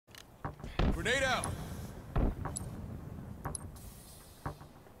Grenade out.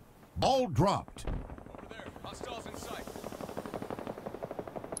 Ball dropped. Over there. Hostiles in sight.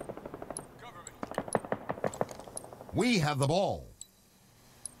 Cover me. We have the ball.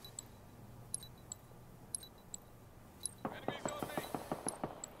 Enemies on me.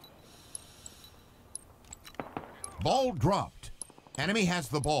 Ball dropped. Enemy has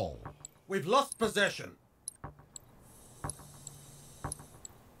the ball. We've lost possession.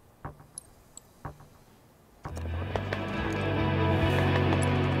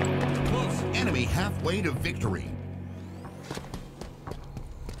 Close. Enemy halfway to victory.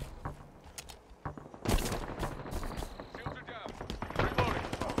 Shields are down. Reloading.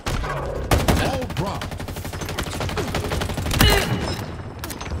 Ball dropped.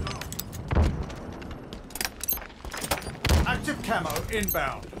 Active camo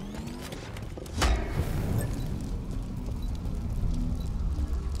inbound.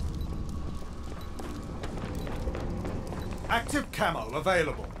 Active camo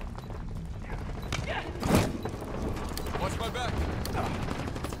available. Watch my back.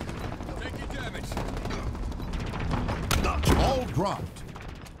 Taking damage. Ball dropped.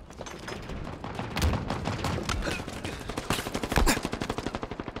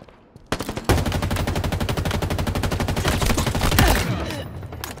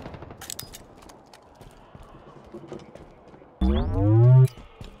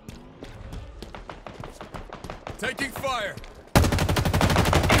 Taking fire.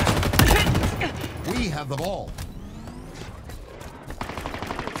 We have the ball.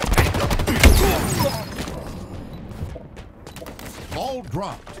 Ball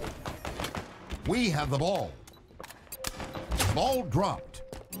dropped. We have the ball. Ball dropped.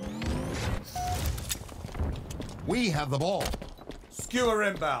 We have the ball. Skewer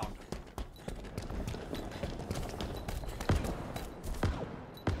inbound.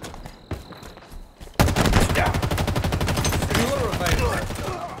 Skewer available.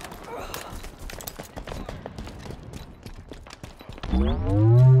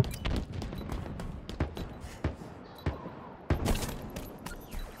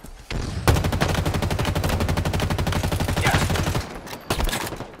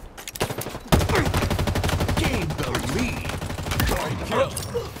 Gain the lead. Kill.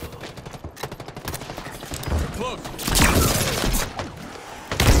 Too close.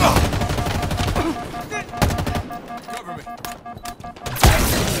 Cover me.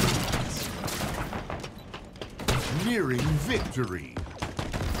 Nearing victory.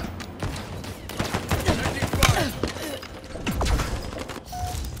 Taking fire.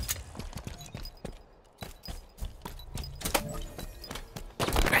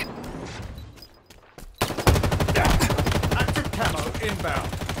 Active camo inbound.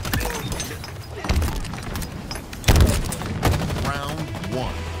 Round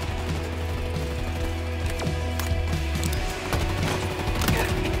one.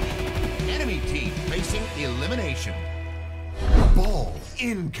 Enemy team facing elimination. Ball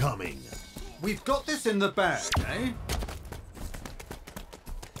incoming. We've got this in the bag, eh?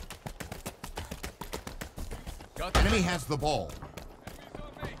 Got the Enemy has the ball. enemies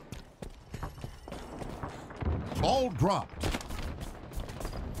on me. Ball dropped.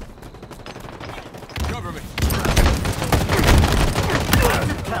 Cover me.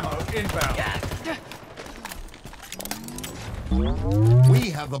 Active camo inbound. We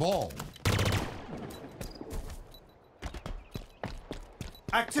have the ball.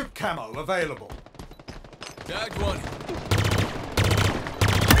 Active camo available. Tagged one.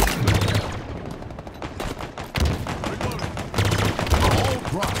 Reloading. Ball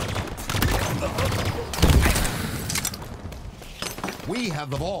dropped. We have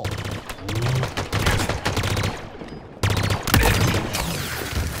the ball.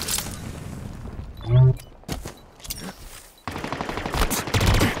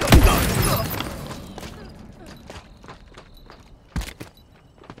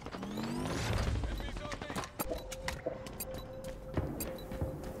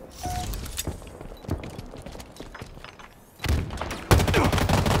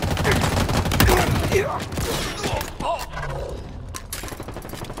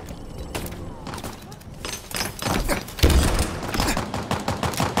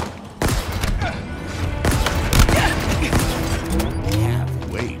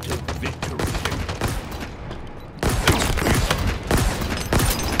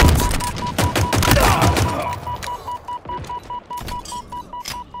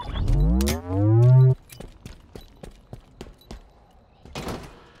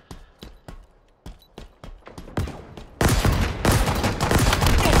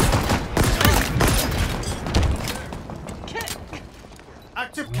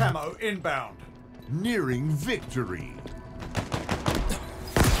 camo inbound. Nearing victory.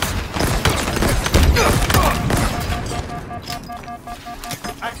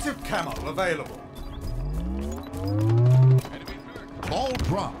 Active camo available. Enemy hurt. Ball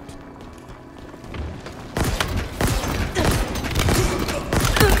dropped.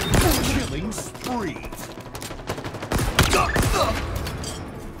 Killing spree.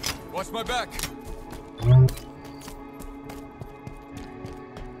 Watch my back.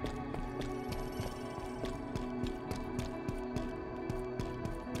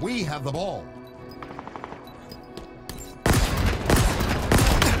 We have the ball.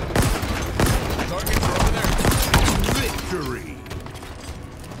 Targets are over there. Victory.